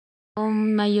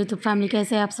My YouTube family,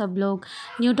 कैसे हैं आप सब लोग।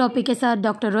 न्यू टॉपिक के साथ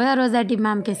डॉक्टर रोया रोजाटी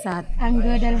मैम के साथ। आई एम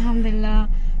गुड, अल्हम्दुलिल्लाह।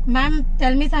 Ma'am,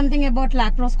 tell me something about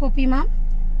laparoscopy, ma'am.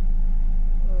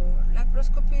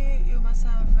 Laparoscopy, you must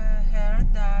have heard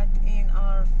that in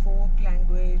our folk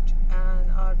language and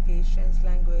our patient's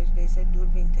language, they say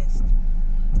durbin test.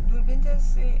 Durbin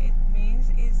test, it means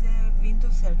is a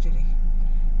window surgery.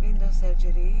 Window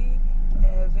surgery,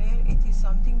 where it is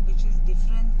something which is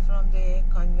different from the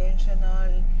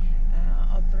conventional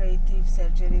operative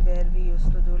surgery where we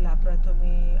used to do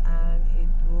laparotomy, and it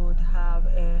would have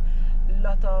a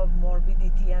lot of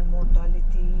morbidity and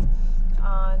mortality,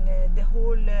 and the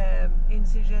whole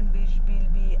incision which will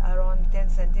be around 10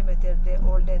 centimeters the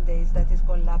olden days, that is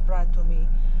called laparotomy,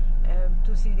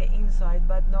 to see the inside.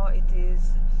 But now it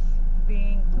is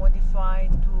being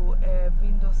modified to a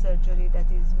window surgery,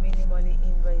 that is minimally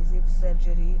invasive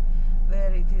surgery,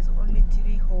 where it is only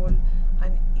 3 holes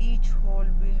and each hole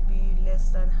will be less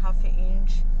than half an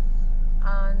inch.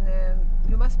 And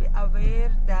you must be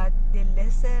aware that the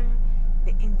lesser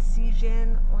the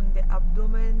incision on the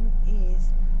abdomen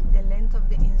is, the length of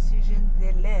the incision,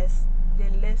 the less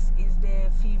is the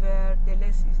fever, the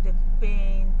less is the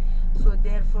pain, so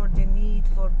therefore the need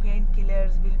for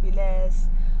painkillers will be less.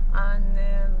 And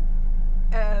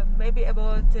maybe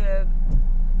about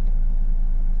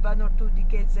 1 or 2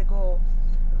 decades ago,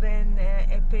 when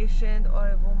a patient or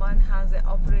a woman has an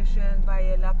operation by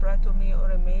a laparotomy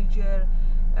or a major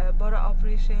bora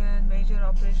operation, major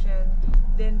operation,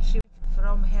 then she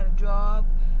from her job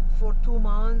for 2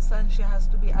 months and she has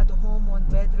to be at home on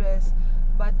bed rest.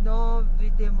 But now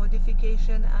with the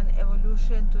modification and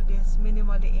evolution to this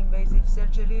minimally invasive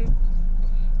surgery,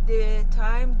 the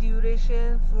time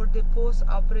duration for the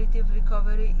post-operative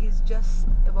recovery is just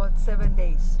about 7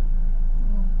 days.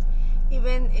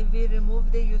 Even if we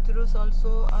remove the uterus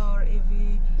also, or if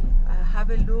we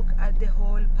have a look at the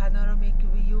whole panoramic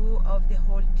view of the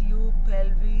whole tube,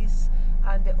 pelvis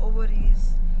and the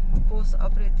ovaries,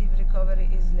 post-operative recovery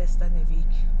is less than a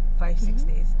week, 5-6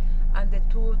 days. And the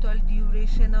total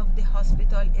duration of the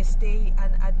hospital stay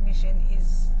and admission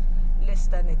is less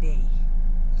than a day.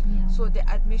 So the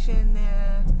admission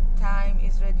time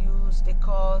is reduced, the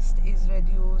cost is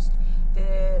reduced,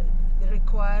 the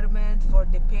requirement for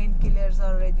the painkillers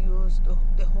are reduced,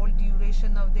 the whole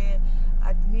duration of the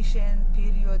admission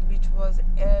period, which was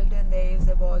olden days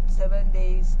about 7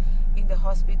 days in the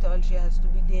hospital she has to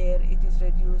be there, it is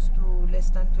reduced to less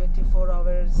than 24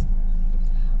 hours.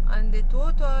 And the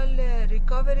total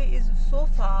recovery is so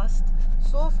fast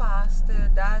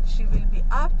that she will be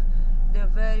up the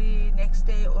very next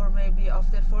day, or maybe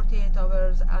after 48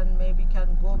 hours, and maybe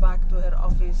can go back to her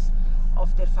office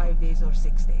after 5 days or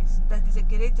 6 days. That is the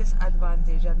greatest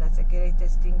advantage, and that's the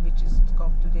greatest thing which is to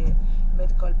come to the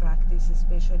medical practice,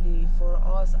 especially for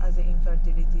us as an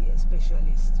infertility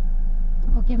specialist.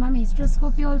 Okay, ma'am.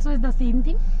 Hysteroscopy also is the same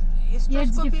thing?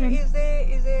 Hysteroscopy is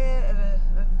a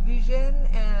vision,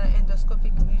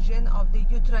 endoscopic vision of the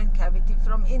uterine cavity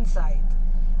from inside.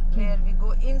 Where we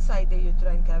go inside the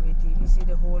uterine cavity, we see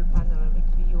the whole panoramic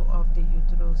view of the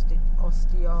uterus, the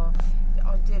ostia, the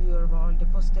anterior wall, the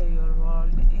posterior wall,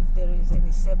 if there is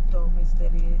any septum, if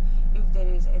there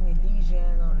is any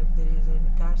lesion, or if there is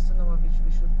any carcinoma which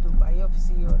we should do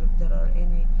biopsy, or if there are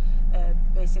any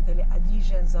basically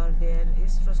adhesions are there.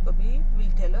 Hysteroscopy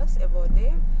will tell us about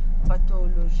the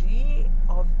pathology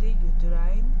of the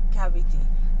uterine cavity.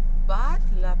 But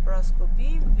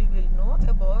laparoscopy, we will know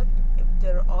about if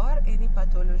there are any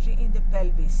pathology in the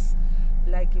pelvis,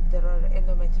 like if there are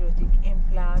endometriotic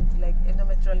implant, like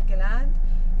endometrial gland,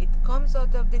 it comes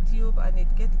out of the tube and it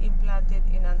gets implanted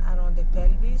in and around the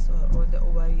pelvis or the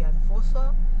ovarian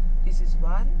fossa. This is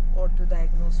one, or to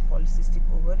diagnose polycystic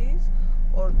ovaries,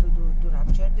 or to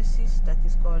rupture the cyst, that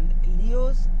is called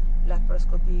LEOs,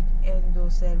 laparoscopic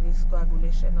endocervix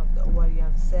coagulation of the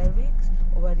ovarian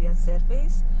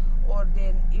surface, or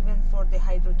then even for the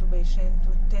hydrotubation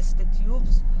to test the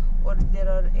tubes, or if there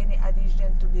are any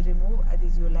adhesion to be removed,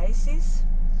 adhesiolysis.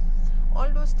 All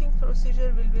those things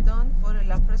procedure will be done for a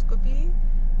laparoscopy,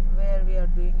 where we are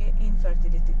doing an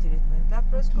infertility treatment.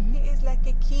 Laparoscopy is like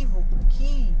a keys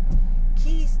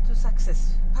to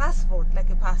success, passport, like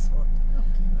a passport.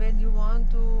 When you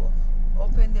want to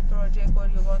open the project, or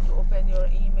you want to open your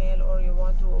email, or you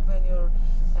want to open your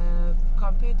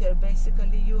computer,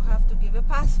 basically you have to give a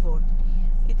passport.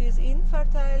 It is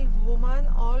infertile woman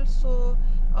also,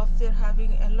 after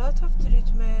having a lot of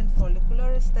treatment,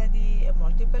 follicular study, a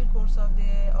multiple course of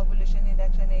the ovulation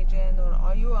induction agent or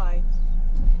IUI,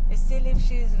 still if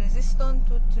she is resistant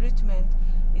to treatment,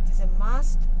 it is a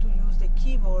must to use the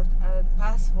keyword and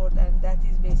password, and that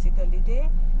is basically the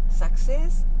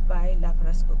success by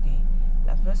laparoscopy.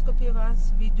 Laparoscopy,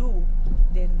 once we do,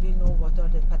 then we know what are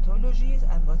the pathologies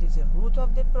and what is the root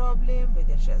of the problem,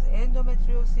 whether she has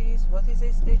endometriosis, what is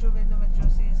the stage of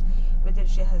endometriosis, whether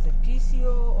she has a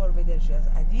PCO or whether she has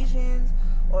adhesions,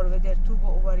 or whether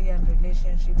tubo-ovarian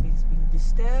relationship is being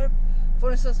disturbed.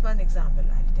 For instance, one example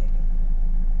I'll tell you.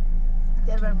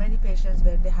 There were many patients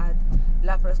where they had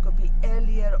laparoscopy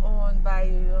earlier on by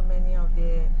many of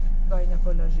the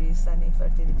gynecologists and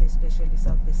infertility specialists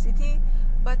of the city,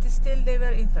 but still they were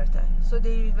infertile, so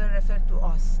they were referred to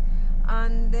us.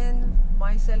 And then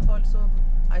myself also,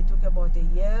 I took about a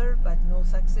year but no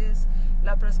success.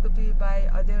 Laparoscopy by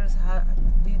others have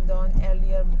been done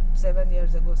earlier, 7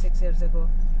 years ago, 6 years ago,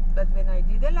 but when I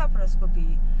did a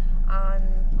laparoscopy, and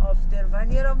after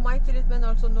 1 year of my treatment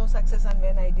also no success, and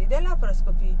when I did a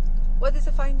laparoscopy, what is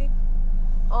the finding?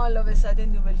 All of a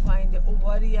sudden you will find the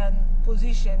ovarian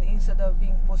position, instead of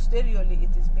being posteriorly,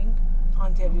 it is being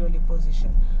anteriorly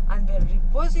positioned, and when we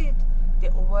deposit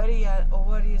the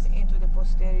ovaries into the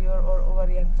posterior or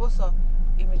ovarian fossa,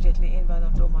 immediately in 1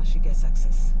 or 2 months she gets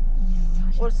success.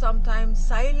 Or sometimes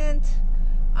silent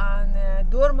and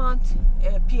dormant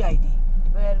PID,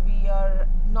 where we are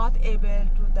not able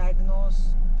to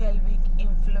diagnose pelvic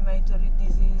inflammatory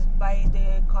disease by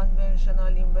the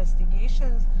conventional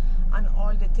investigations, and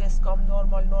all the tests come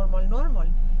normal.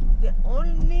 The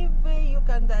only way you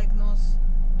can diagnose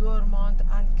dormant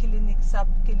and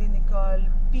subclinical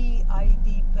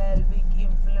PID, pelvic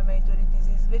inflammatory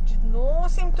disease, which no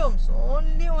symptoms,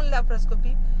 only on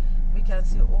laparoscopy, we can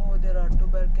see, oh, there are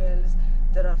tubercles,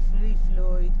 there are free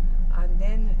fluid, and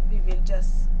then we will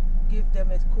just give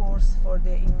them a course for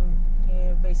the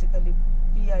basically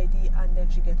PID, and then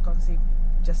she get conceived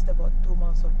just about 2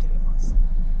 months or 3 months.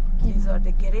 Okay. These are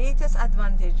the greatest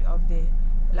advantage of the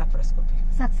laparoscopy.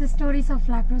 Success stories of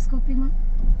laparoscopy, ma'am?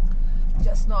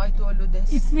 Just now I told you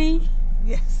this. It's me.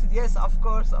 Yes, of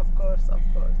course.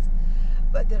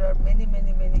 But there are many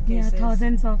cases. Yeah,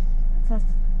 thousands of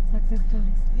success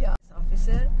stories. Yeah,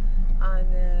 officer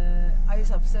and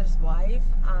IS officer's wife,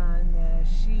 and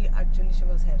she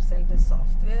was herself a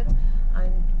software,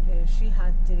 and she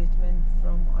had treatment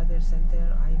from other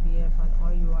center, IVF and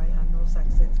IUI, and no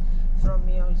success. From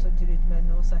me also treatment,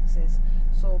 no success.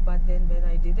 So, but then when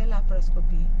I did a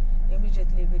laparoscopy,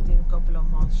 immediately within a couple of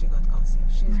months she got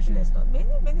conceived. She is blessed.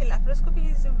 Many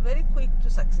laparoscopy is very quick to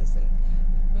success.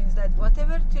 It means that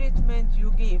whatever treatment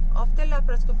you give after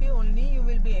laparoscopy, only you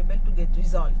will be able to get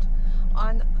result.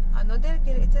 And another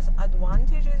greatest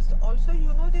advantage is also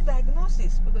the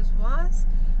diagnosis, because once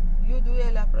you do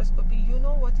a laparoscopy, you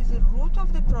know what is the root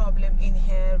of the problem in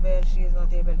her where she is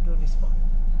not able to respond.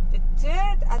 The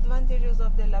third advantages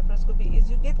of the laparoscopy is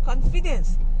you get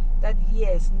confidence that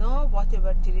yes, now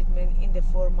whatever treatment in the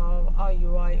form of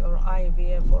IUI or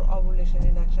IVF or ovulation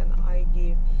induction I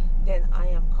give, then I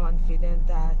am confident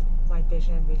that my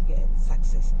patient will get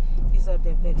success. These are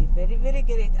the very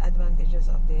great advantages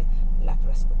of the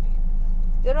laparoscopy.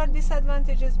 There are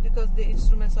disadvantages because the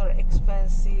instruments are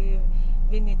expensive.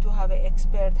 We need to have an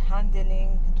expert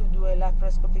handling to do a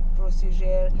laparoscopic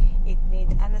procedure. It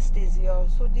needs anesthesia.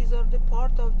 So these are the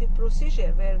part of the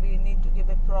procedure where we need to give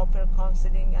a proper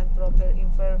counseling and proper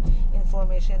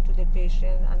information to the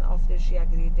patient, and after she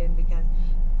agreed, then we can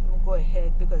go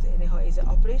ahead, because anyhow it's an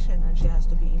operation and she has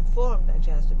to be informed and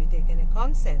she has to be taken a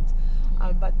consent.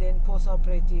 But then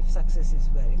post-operative success is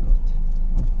very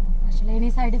good. Actually, any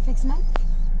side effects, ma'am?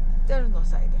 There are no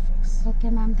side effects. Okay,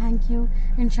 ma'am. Thank you.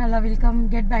 Inshallah, we'll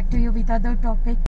get back to you with other topic.